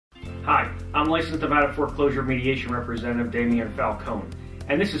Hi, I'm licensed Nevada Foreclosure Mediation Representative Damian Falcone,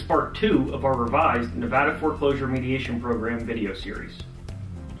 and this is part 2 of our revised Nevada Foreclosure Mediation Program video series.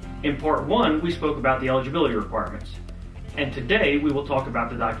 In part 1, we spoke about the eligibility requirements, and today we will talk about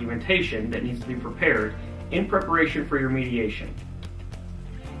the documentation that needs to be prepared in preparation for your mediation.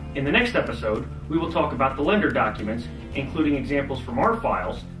 In the next episode, we will talk about the lender documents, including examples from our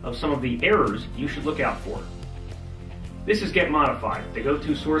files of some of the errors you should look out for. This is Get Modified, the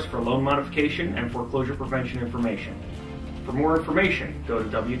go-to source for loan modification and foreclosure prevention information. For more information, go to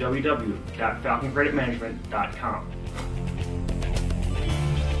www.falconcreditmanagement.com.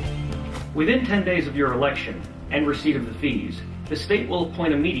 Within 10 days of your election and receipt of the fees, the state will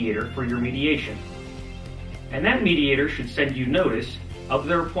appoint a mediator for your mediation. And that mediator should send you notice of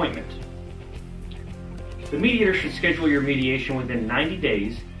their appointment. The mediator should schedule your mediation within 90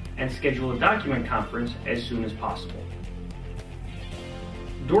 days and schedule a document conference as soon as possible.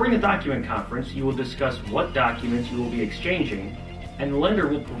 During the document conference, you will discuss what documents you will be exchanging, and the lender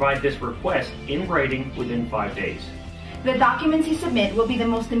will provide this request in writing within 5 days. The documents you submit will be the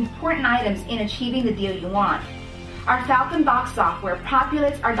most important items in achieving the deal you want. Our Falcon Doc software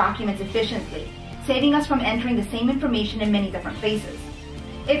populates our documents efficiently, saving us from entering the same information in many different places.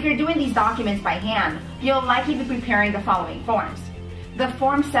 If you're doing these documents by hand, you'll likely be preparing the following forms. The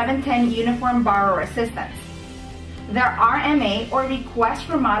Form 710 Uniform Borrower Assistance, the RMA or Request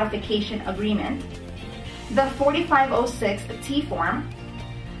for Modification Agreement, the 4506T form,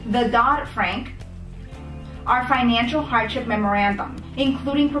 the Dodd-Frank, our Financial Hardship Memorandum,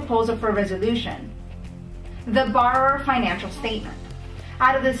 including Proposal for Resolution, the Borrower Financial Statement.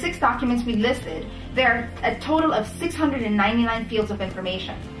 Out of the 6 documents we listed, there are a total of 699 fields of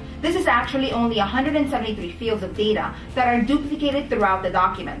information. This is actually only 173 fields of data that are duplicated throughout the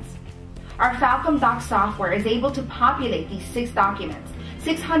documents. Our Falcon Doc software is able to populate these 6 documents,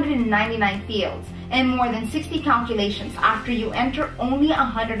 699 fields, and more than 60 calculations after you enter only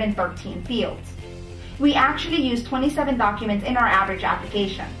 113 fields. We actually use 27 documents in our average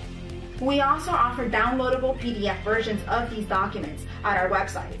application. We also offer downloadable PDF versions of these documents at our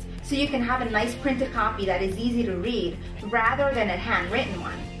website, so you can have a nice printed copy that is easy to read rather than a handwritten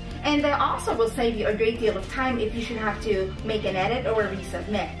one. And they also will save you a great deal of time if you should have to make an edit or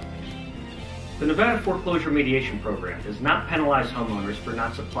resubmit. The Nevada Foreclosure Mediation Program does not penalize homeowners for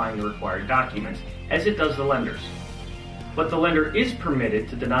not supplying the required documents, as it does the lenders. But the lender is permitted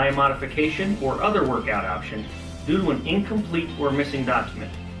to deny a modification or other workout option due to an incomplete or missing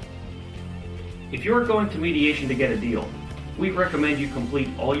document. If you are going to mediation to get a deal, we recommend you complete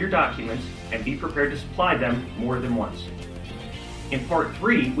all your documents and be prepared to supply them more than once. In Part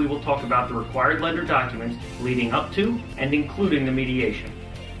 3, we will talk about the required lender documents leading up to and including the mediation.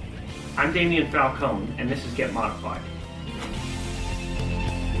 I'm Damian Falcone, and this is Get Modified.